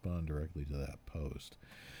to respond directly to that post.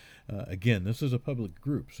 Again, this is a public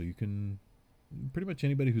group, so you can pretty much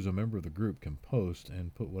anybody who's a member of the group can post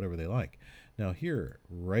and put whatever they like. Now here,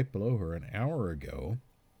 right below her, an hour ago,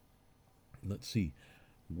 let's see,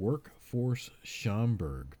 Workforce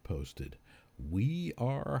Schaumburg posted, "We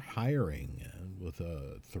are hiring," with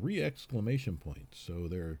 3 exclamation points. So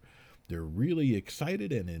they're really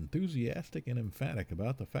excited and enthusiastic and emphatic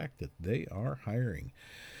about the fact that they are hiring.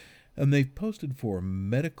 And they've posted for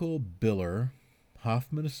medical biller,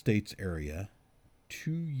 Hoffman Estates area,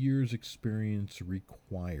 2 years experience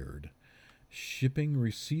required. Shipping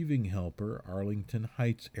receiving helper, Arlington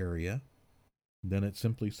Heights area. Then it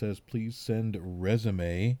simply says, please send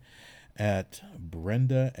resume at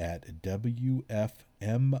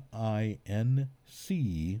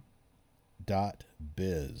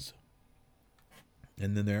brenda@wfminc.biz.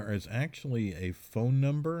 And then there is actually a phone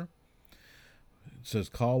number. It says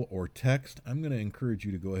call or text. I'm going to encourage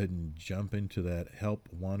you to go ahead and jump into that Help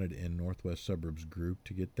Wanted in Northwest Suburbs group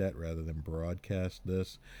to get that rather than broadcast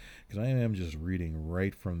this, because I am just reading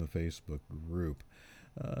right from the Facebook group.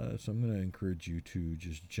 So I'm going to encourage you to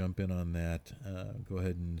just jump in on that. Go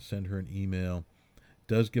ahead and send her an email. It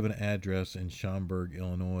does give an address in Schaumburg,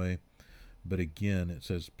 Illinois. But again, it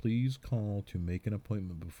says, please call to make an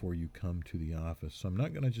appointment before you come to the office. So I'm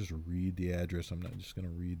not going to just read the address. I'm not just going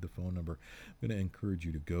to read the phone number. I'm going to encourage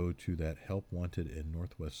you to go to that Help Wanted in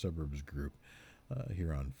Northwest Suburbs group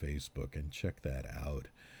here on Facebook and check that out.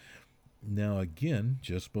 Now, again,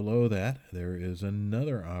 just below that, there is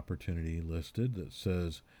another opportunity listed that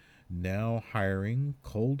says, now hiring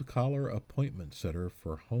cold collar appointment setter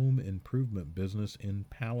for home improvement business in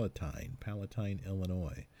Palatine,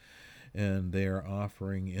 Illinois. And they are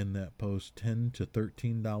offering in that post $10 to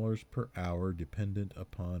 $13 per hour, dependent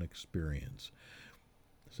upon experience.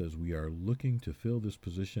 It says, we are looking to fill this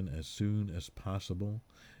position as soon as possible.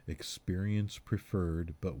 Experience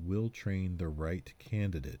preferred, but will train the right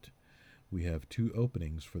candidate. We have 2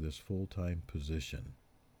 openings for this full-time position.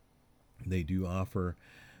 They do offer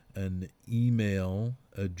an email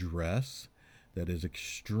address that is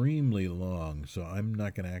extremely long, so I'm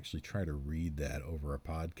not going to actually try to read that over a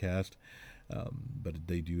podcast, but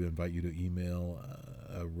they do invite you to email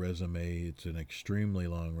a resume. It's an extremely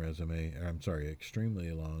long resume,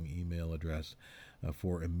 extremely long email address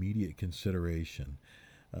for immediate consideration.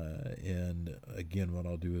 And again, what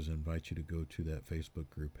I'll do is invite you to go to that Facebook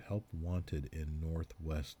group, Help Wanted in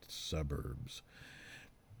Northwest Suburbs.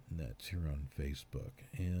 And that's here on Facebook.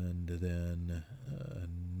 And then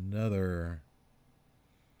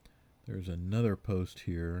there's another post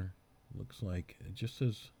here. Looks like it just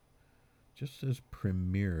says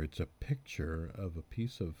premiere. It's a picture of a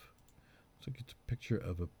piece of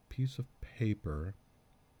paper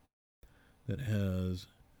that has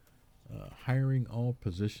hiring all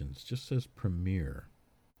positions. Just says premiere.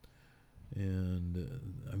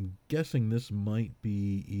 And I'm guessing this might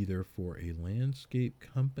be either for a landscape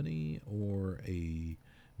company or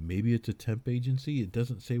maybe it's a temp agency. It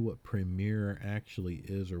doesn't say what Premier actually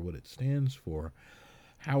is or what it stands for.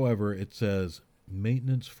 However, it says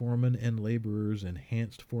maintenance foreman and laborers,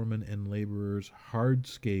 enhanced foreman and laborers,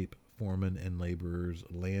 hardscape foreman and laborers,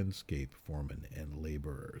 landscape foreman and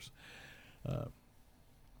laborers.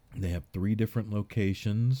 They have 3 different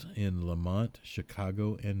locations in Lamont,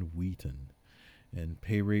 Chicago, and Wheaton. And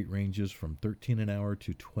pay rate ranges from $13 an hour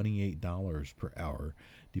to $28 per hour,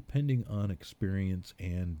 depending on experience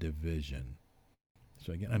and division.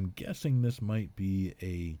 So again, I'm guessing this might be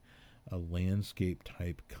a landscape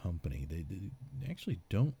type company. They actually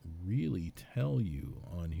don't really tell you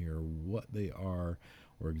on here what they are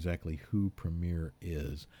or exactly who Premier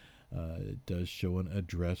is. It does show an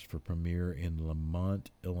address for Premier in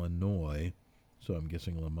Lamont, Illinois. So I'm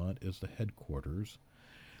guessing Lamont is the headquarters.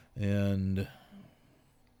 And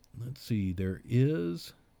let's see, there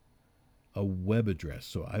is a web address.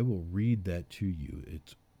 So I will read that to you.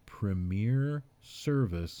 It's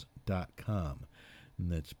premierservice.com.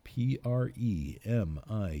 And that's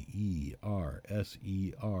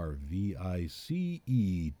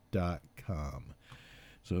premierservice.com.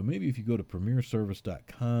 So maybe if you go to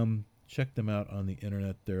premierservice.com, check them out on the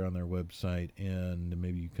internet there on their website, and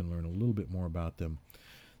maybe you can learn a little bit more about them.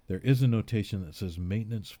 There is a notation that says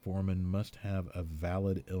maintenance foreman must have a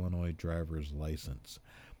valid Illinois driver's license.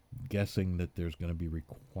 Guessing that there's going to be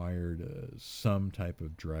required some type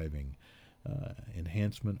of driving.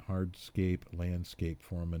 Enhancement, hardscape, landscape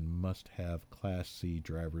foreman must have Class C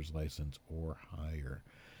driver's license or higher.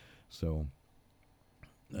 So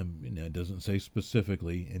it doesn't say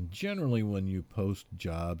specifically, and generally when you post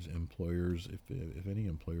jobs, employers, if any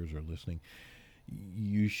employers are listening,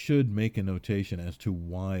 you should make a notation as to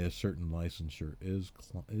why a certain licensure is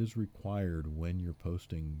required when you're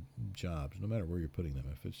posting jobs, no matter where you're putting them.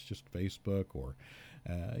 If it's just Facebook or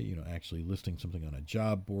actually listing something on a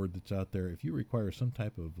job board that's out there, if you require some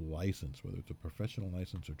type of license, whether it's a professional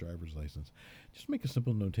license or driver's license, just make a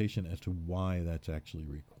simple notation as to why that's actually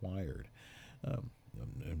required.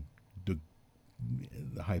 The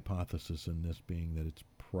hypothesis in this being that it's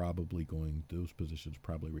probably those positions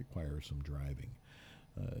probably require some driving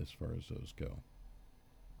as far as those go.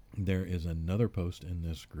 There is another post in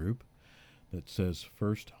this group that says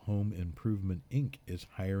First Home Improvement Inc. is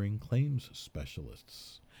hiring claims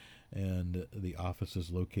specialists. And the office is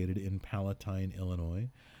located in Palatine, Illinois,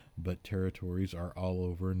 but territories are all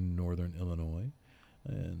over northern Illinois.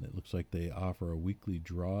 And it looks like they offer a weekly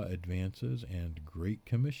draw advances and great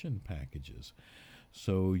commission packages.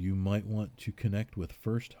 So you might want to connect with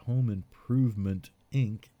First Home Improvement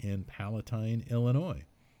Inc. in Palatine, Illinois.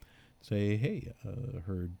 Say, hey,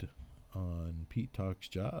 heard on Pete Talks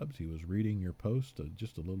Jobs, he was reading your post,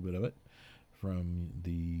 just a little bit of it, from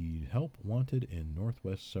the Help Wanted in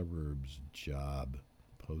Northwest Suburbs job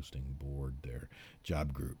posting board there,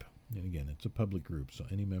 job group. And again, it's a public group, so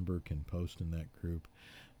any member can post in that group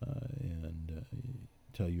and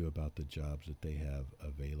tell you about the jobs that they have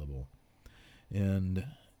available. And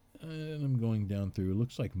I'm going down through, it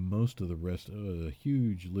looks like most of the rest, a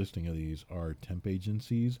huge listing of these are temp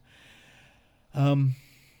agencies.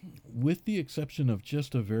 With the exception of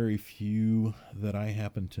just a very few that I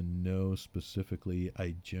happen to know specifically,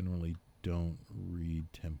 I generally don't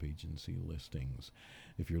read temp agency listings.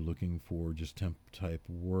 If you're looking for just temp type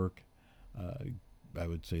work, I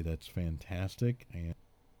would say that's fantastic.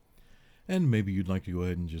 And maybe you'd like to go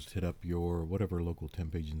ahead and just hit up your whatever local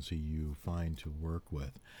temp agency you find to work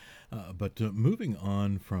with. But moving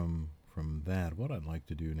on from that, what I'd like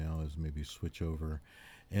to do now is maybe switch over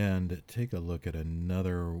and take a look at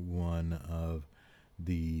another one of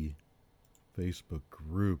the Facebook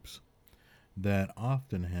groups that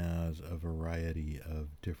often has a variety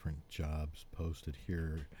of different jobs posted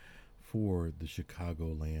here for the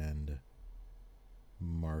Chicagoland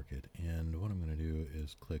market. And what I'm going to do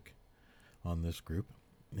is click on this group,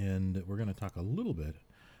 and we're going to talk a little bit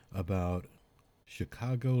about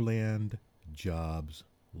Chicagoland jobs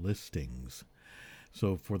listings.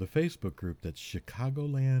 So for the Facebook group, that's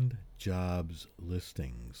Chicagoland Jobs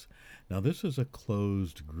Listings. Now this is a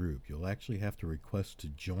closed group. You'll actually have to request to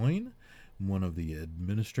join. One of the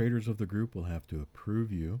administrators of the group will have to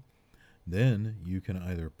approve you. Then you can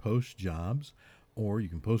either post jobs or you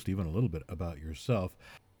can post even a little bit about yourself.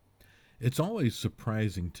 It's always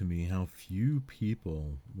surprising to me how few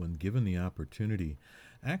people, when given the opportunity,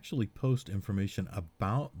 actually post information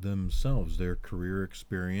about themselves, their career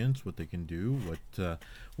experience, what they can do,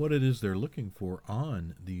 what it is they're looking for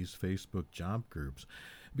on these Facebook job groups.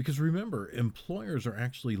 Because remember, employers are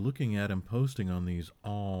actually looking at and posting on these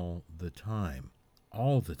all the time.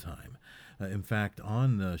 In fact,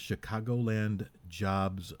 on the Chicagoland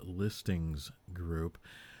Jobs Listings group,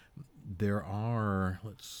 there are,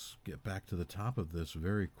 let's get back to the top of this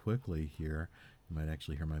very quickly here. You might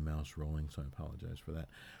actually hear my mouse rolling, so I apologize for that.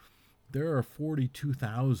 There are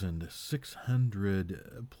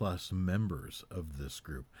 42,600 plus members of this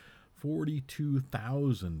group.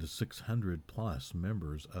 42,600 plus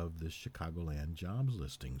members of this Chicagoland Jobs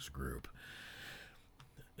Listings group.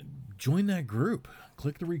 join that group.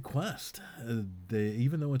 Click the request.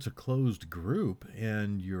 Even though it's a closed group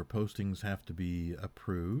and your postings have to be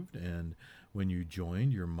approved, and when you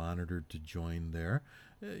join, you're monitored to join there.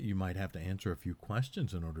 You might have to answer a few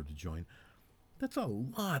questions in order to join. That's a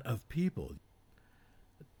lot of people.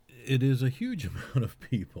 It is a huge amount of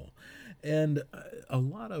people. And a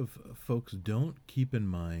lot of folks don't keep in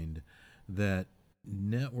mind that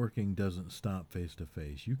networking doesn't stop face to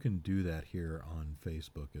face. You can do that here on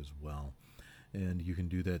Facebook as well. And you can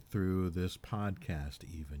do that through this podcast,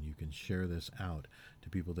 even. You can share this out to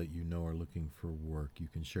people that you know are looking for work. You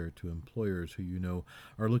can share it to employers who you know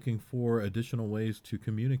are looking for additional ways to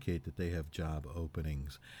communicate that they have job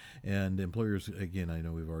openings. And employers, again, I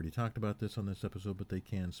know we've already talked about this on this episode, but they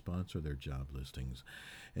can sponsor their job listings.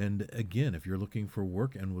 And again, if you're looking for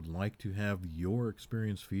work and would like to have your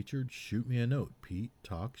experience featured, shoot me a note,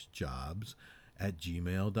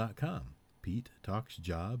 PeteTalksJobs@gmail.com.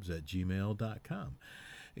 PeteTalksJobs@gmail.com.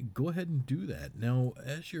 Go ahead and do that. Now,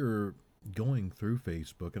 as you're going through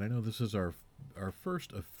Facebook, and I know this is our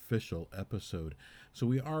first official episode, so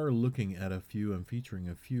we are looking at a few and featuring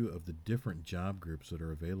a few of the different job groups that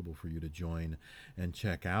are available for you to join and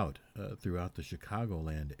check out throughout the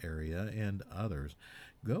Chicagoland area and others.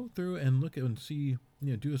 Go through and look and see,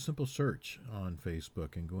 do a simple search on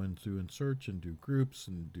Facebook and go in through and search and do groups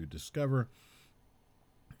and do discover.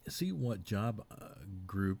 See what job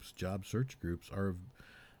search groups are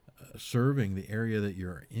serving the area that you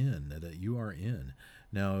are in.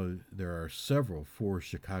 Now, there are several for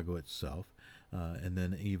Chicago itself, and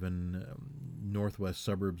then even northwest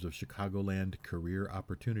suburbs of Chicagoland career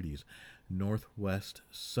opportunities. Northwest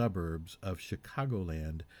suburbs of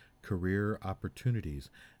Chicagoland career opportunities.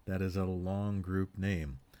 That is a long group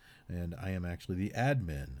name, and I am actually the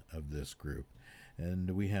admin of this group. And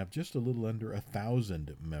we have just a little under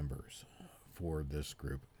 1,000 members for this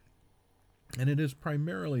group. And it is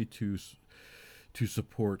primarily to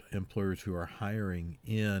support employers who are hiring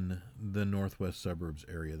in the northwest suburbs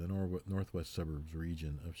area, the northwest suburbs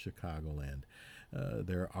region of Chicagoland.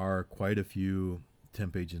 There are quite a few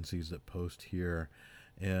temp agencies that post here,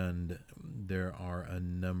 and there are a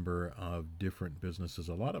number of different businesses,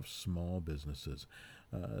 a lot of small businesses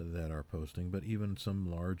that are posting, but even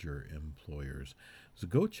some larger employers. So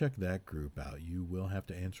go check that group out. You will have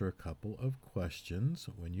to answer a couple of questions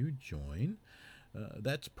when you join.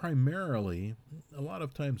 That's primarily, a lot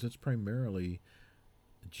of times it's primarily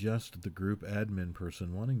just the group admin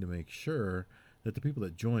person wanting to make sure that the people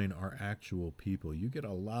that join are actual people. You get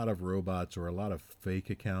a lot of robots or a lot of fake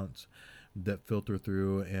accounts that filter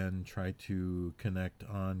through and try to connect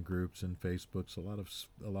on groups and Facebooks. A lot of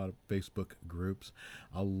Facebook groups.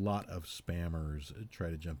 A lot of spammers try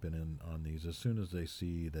to jump in on these as soon as they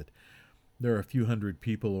see that there are a few hundred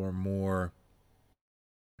people or more.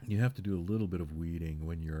 You have to do a little bit of weeding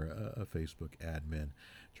when you're a Facebook admin.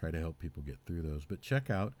 Try to help people get through those. But check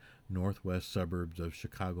out northwest suburbs of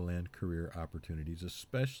Chicagoland career opportunities,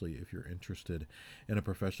 especially if you're interested in a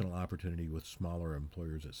professional opportunity with smaller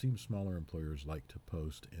employers. It seems smaller employers like to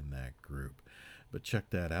post in that group. But check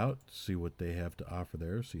that out. See what they have to offer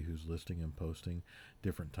there. See who's listing and posting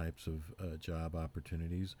different types of job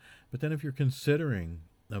opportunities. But then if you're considering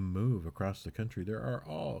a move across the country, there are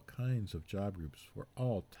all kinds of job groups for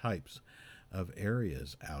all types of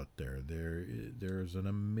areas out there. There's an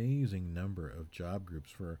amazing number of job groups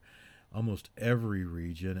for almost every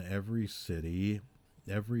region, every city,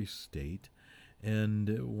 every state.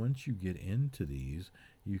 And once you get into these,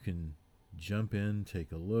 you can jump in,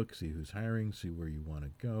 take a look, see who's hiring, see where you want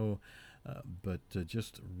to go. But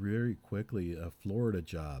just very quickly, Florida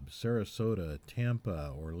jobs, Sarasota,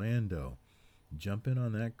 Tampa, Orlando. Jump in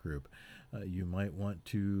on that group. You might want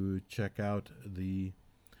to check out the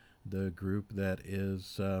group that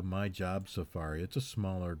is My Job Safari. It's a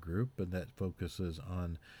smaller group, but that focuses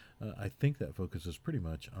on, I think that focuses pretty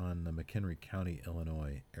much on the McHenry County,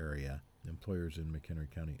 Illinois area, employers in McHenry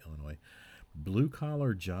County, Illinois. Blue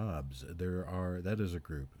Collar Jobs, that is a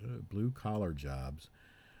group, Blue Collar Jobs,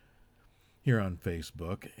 here on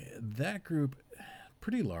Facebook. That group,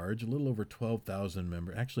 pretty large, a little over 12,000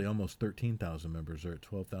 members, actually almost 13,000 members. They're at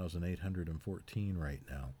 12,814 right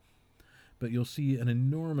now. But you'll see an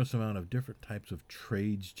enormous amount of different types of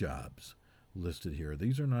trades jobs listed here.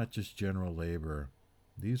 These are not just general labor.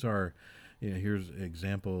 These are, here's an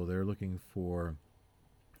example. They're looking for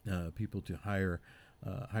people to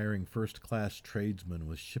hiring first-class tradesmen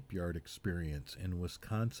with shipyard experience in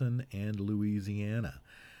Wisconsin and Louisiana.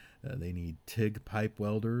 They need TIG pipe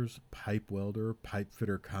welders, pipe welder, pipe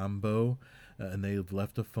fitter combo, and they've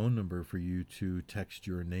left a phone number for you to text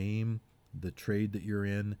your name the trade that you're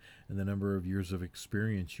in, and the number of years of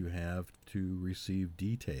experience you have to receive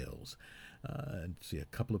details. See, a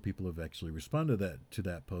couple of people have actually responded to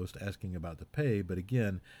that post asking about the pay, but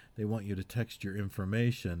again, they want you to text your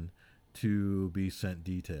information to be sent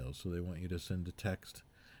details. So they want you to send a text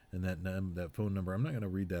and that phone number. I'm not going to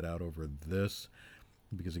read that out over this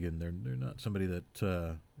because again, they're not somebody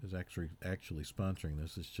that is actually sponsoring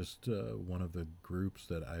this. It's just one of the groups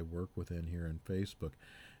that I work within here in Facebook.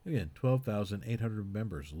 Again, 12,800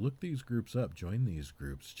 members. Look these groups up. Join these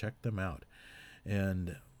groups. Check them out.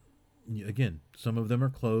 And again, some of them are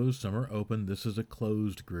closed, some are open. This is a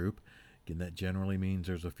closed group. Again, that generally means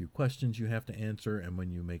there's a few questions you have to answer, and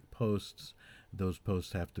when you make posts, those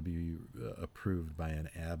posts have to be approved by an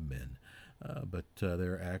admin. But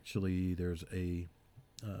there's a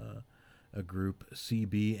group,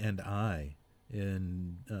 CB and I,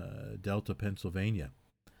 in Delta, Pennsylvania,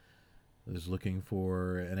 is looking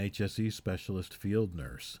for an HSE specialist field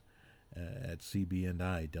nurse at CB and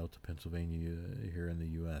I, Delta, Pennsylvania, here in the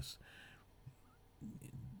U.S.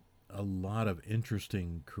 A lot of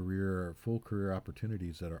interesting full career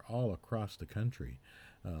opportunities that are all across the country.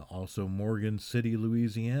 Also Morgan City,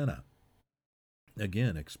 Louisiana.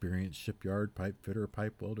 Again, experienced shipyard pipe fitter,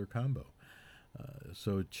 pipe welder combo.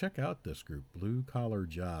 So check out this group, Blue Collar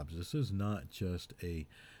Jobs. This is not just a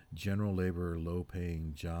general labor,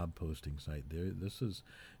 low-paying job posting site. This is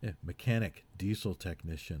mechanic, diesel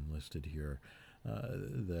technician listed here.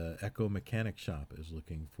 The Echo Mechanic Shop is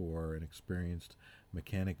looking for an experienced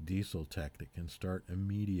mechanic diesel tech that can start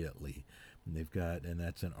immediately. And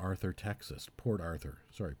that's in Port Arthur,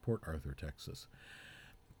 Texas.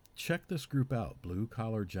 Check this group out, Blue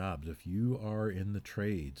Collar Jobs. If you are in the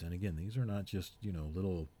trades, and again, these are not just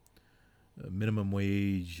little minimum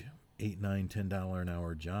wage $8, $9, $10 an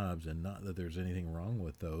hour jobs, and not that there's anything wrong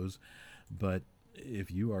with those, but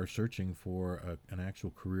if you are searching for an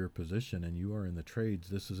actual career position and you are in the trades,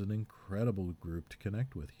 this is an incredible group to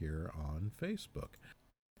connect with here on Facebook.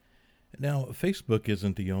 Now, Facebook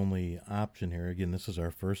isn't the only option here. Again, this is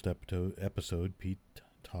our first episode, Pete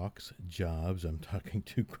Talks Jobs. I'm talking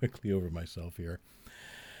too quickly over myself here.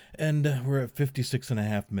 And we're at 56 and a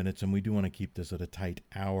half minutes, and we do want to keep this at a tight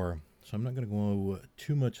hour. So I'm not going to go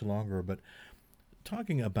too much longer, but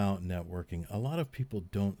talking about networking, a lot of people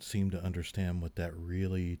don't seem to understand what that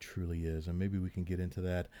really truly is. And maybe we can get into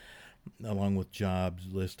that along with jobs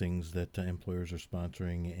listings that employers are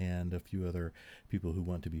sponsoring and a few other people who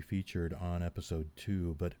want to be featured on episode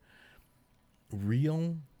 2. But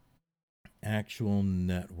real, actual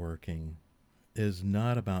networking is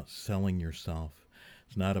not about selling yourself.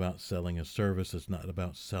 It's not about selling a service. It's not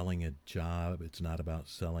about selling a job. It's not about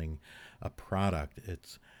selling a product.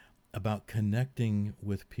 It's about connecting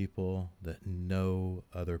with people that know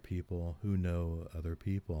other people who know other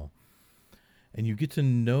people. And you get to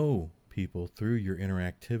know people through your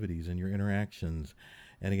interactivities and your interactions.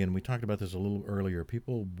 And again, we talked about this a little earlier.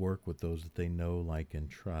 People work with those that they know, like, and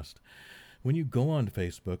trust. When you go on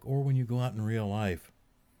Facebook or when you go out in real life,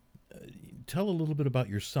 tell a little bit about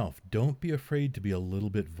yourself. Don't be afraid to be a little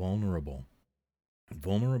bit vulnerable.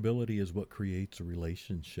 Vulnerability is what creates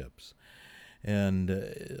relationships. And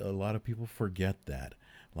a lot of people forget that.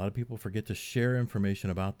 A lot of people forget to share information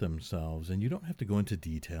about themselves, and you don't have to go into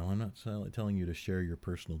detail. I'm not telling you to share your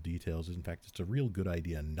personal details. In fact, it's a real good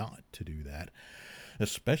idea not to do that,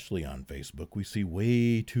 especially on Facebook. We see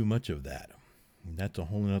way too much of that. That's a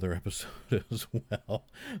whole other episode as well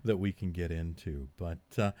that we can get into. But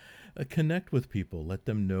connect with people. Let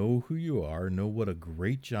them know who you are, know what a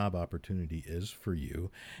great job opportunity is for you,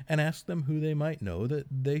 and ask them who they might know that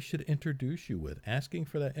they should introduce you with. Asking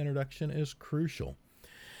for that introduction is crucial.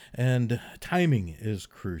 And timing is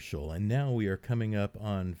crucial. And now we are coming up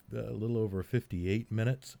on a little over 58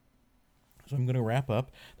 minutes. So I'm going to wrap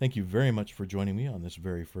up. Thank you very much for joining me on this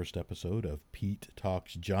very first episode of Pete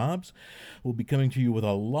Talks Jobs. We'll be coming to you with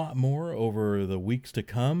a lot more over the weeks to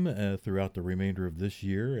come throughout the remainder of this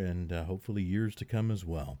year and hopefully years to come as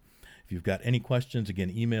well. If you've got any questions,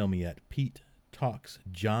 again, email me at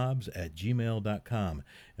petetalksjobs@gmail.com.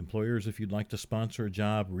 Employers, if you'd like to sponsor a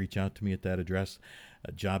job, reach out to me at that address.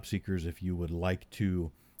 Job seekers, if you would like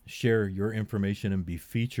to share your information and be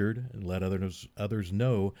featured and let others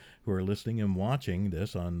know who are listening and watching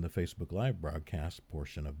this on the Facebook Live broadcast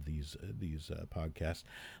portion of these podcasts.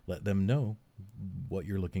 Let them know what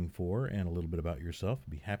you're looking for and a little bit about yourself. I'd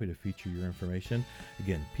be happy to feature your information.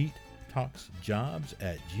 Again,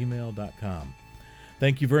 petetalksjobs@gmail.com.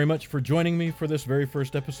 Thank you very much for joining me for this very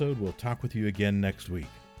first episode. We'll talk with you again next week.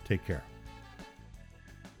 Take care.